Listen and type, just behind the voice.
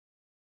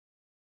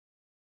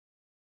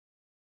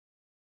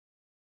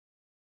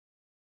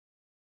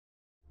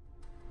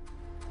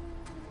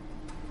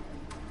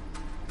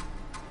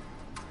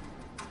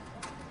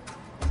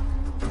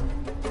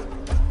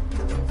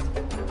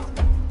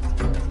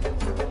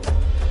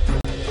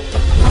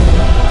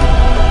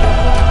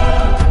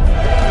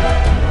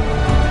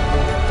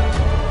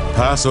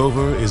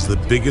Passover is the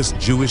biggest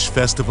Jewish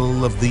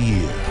festival of the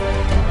year.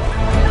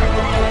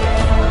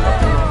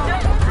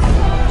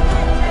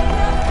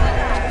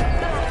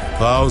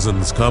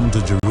 Thousands come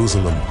to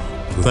Jerusalem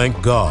to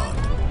thank God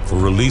for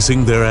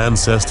releasing their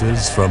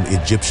ancestors from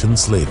Egyptian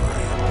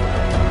slavery.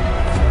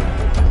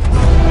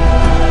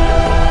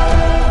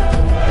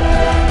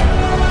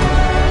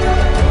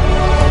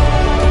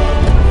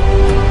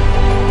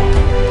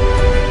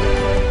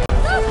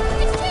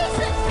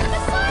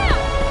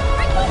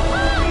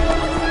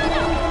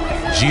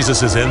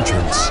 Jesus'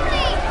 entrance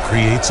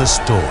creates a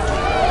storm.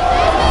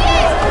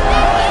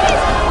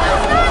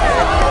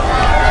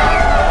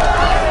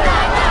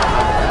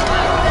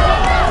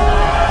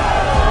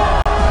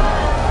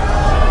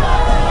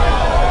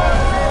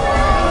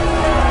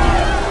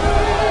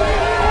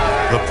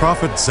 The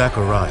prophet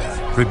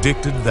Zechariah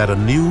predicted that a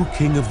new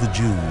king of the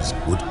Jews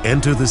would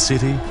enter the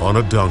city on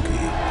a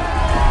donkey.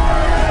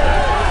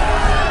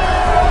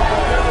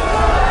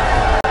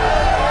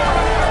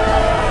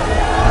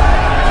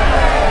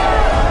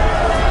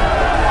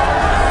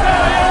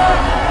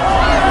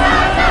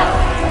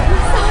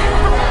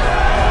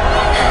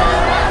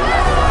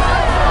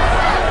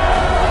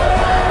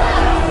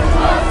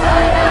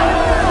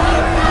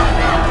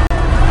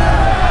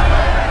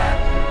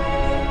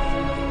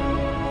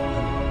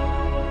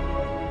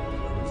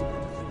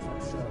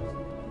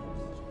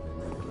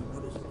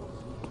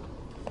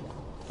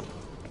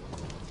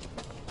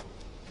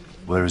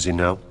 Where is he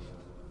now?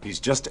 He's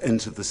just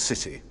entered the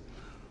city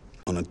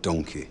on a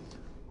donkey.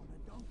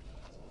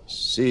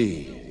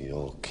 See,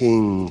 your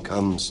king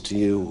comes to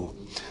you,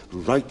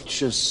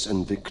 righteous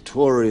and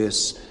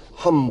victorious,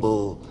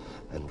 humble,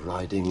 and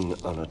riding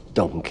on a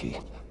donkey.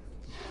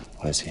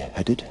 Where's he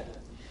headed?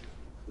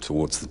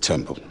 Towards the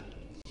temple.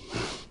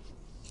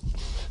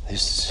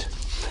 This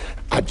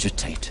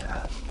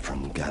agitator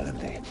from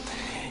Galilee,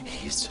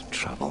 he's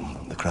trouble.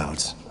 The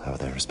crowds, how are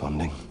they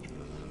responding?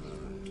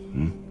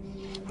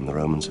 And the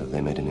Romans, have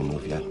they made any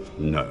move yet?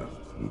 No.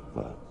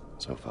 Well,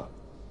 so far.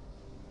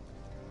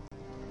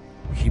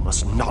 He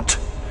must not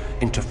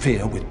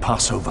interfere with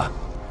Passover.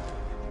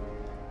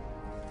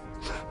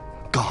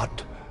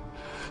 God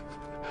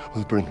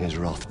will bring his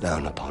wrath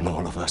down upon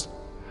all of us.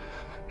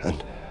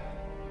 And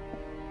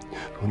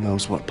who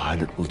knows what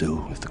Pilate will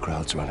do if the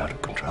crowds run out of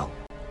control.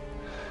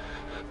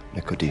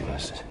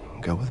 Nicodemus,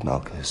 go with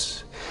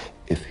Malchus.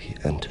 If he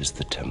enters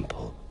the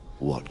temple,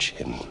 watch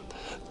him.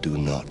 Do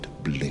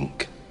not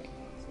blink.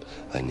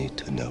 I need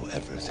to know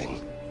everything.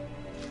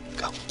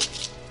 Go.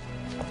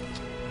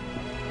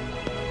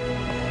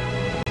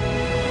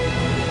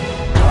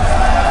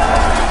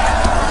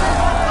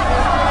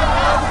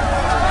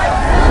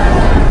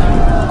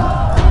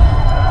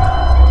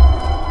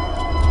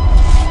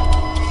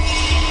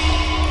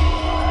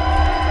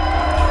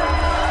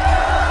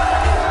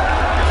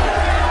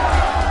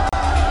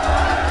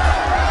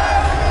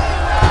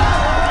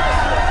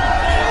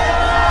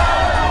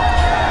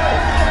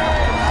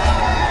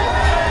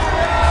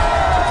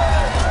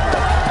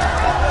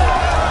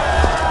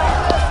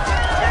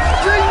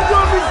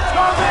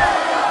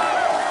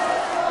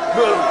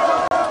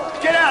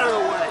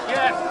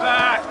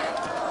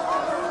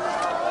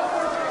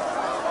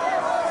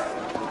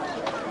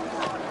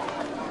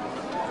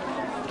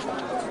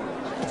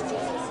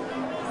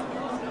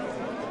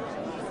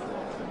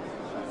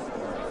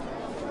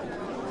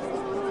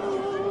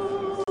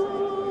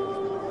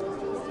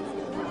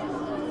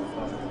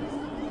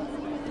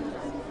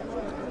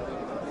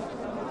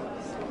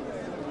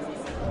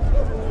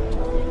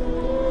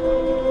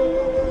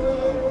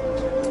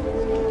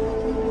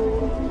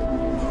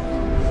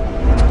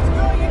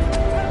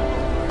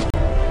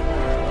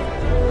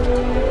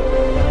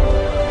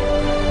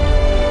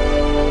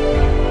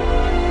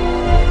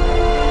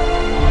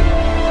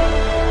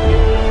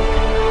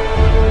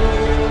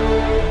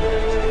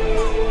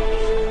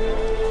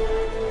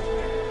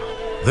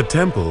 The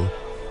temple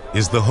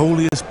is the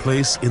holiest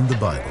place in the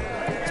Bible.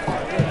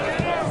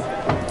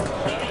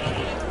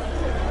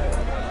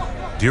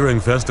 During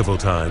festival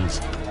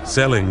times,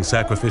 selling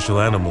sacrificial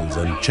animals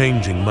and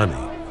changing money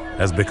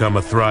has become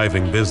a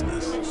thriving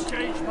business.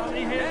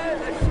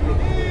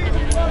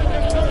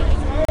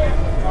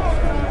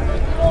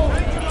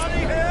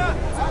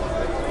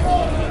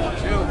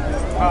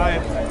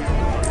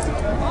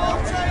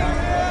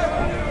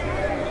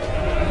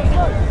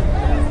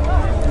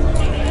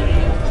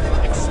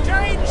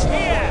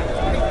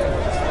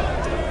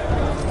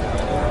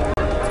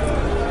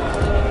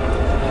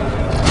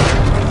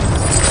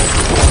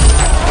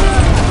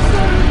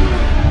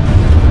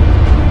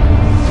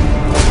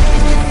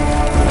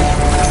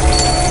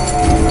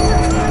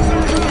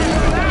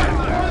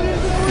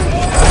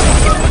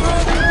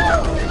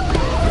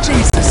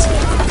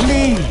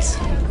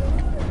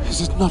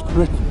 Not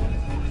written.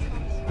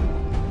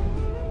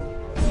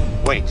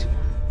 Wait.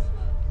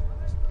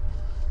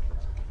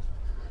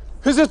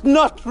 Is it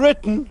not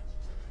written?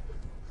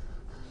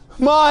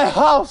 My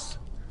house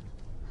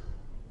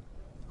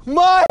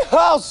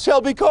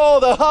shall be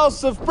called a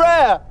house of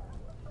prayer.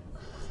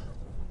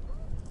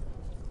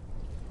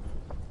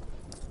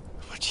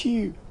 But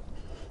you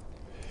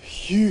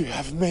You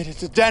have made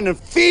it a den of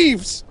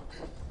thieves!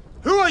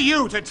 Who are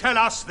you to tell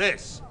us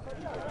this?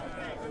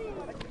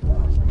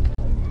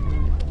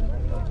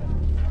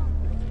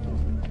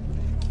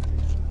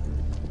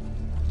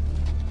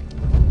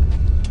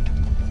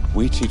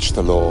 We teach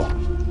the law,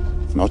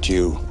 not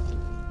you.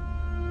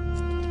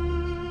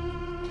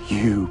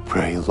 You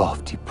pray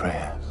lofty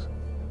prayers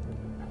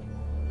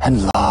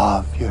and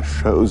love your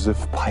shows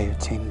of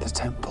piety in the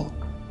temple.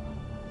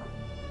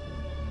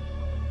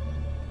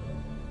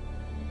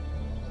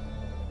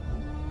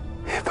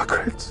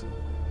 Hypocrites!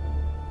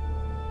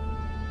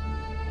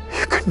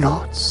 You could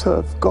not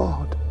serve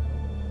God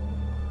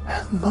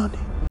and money.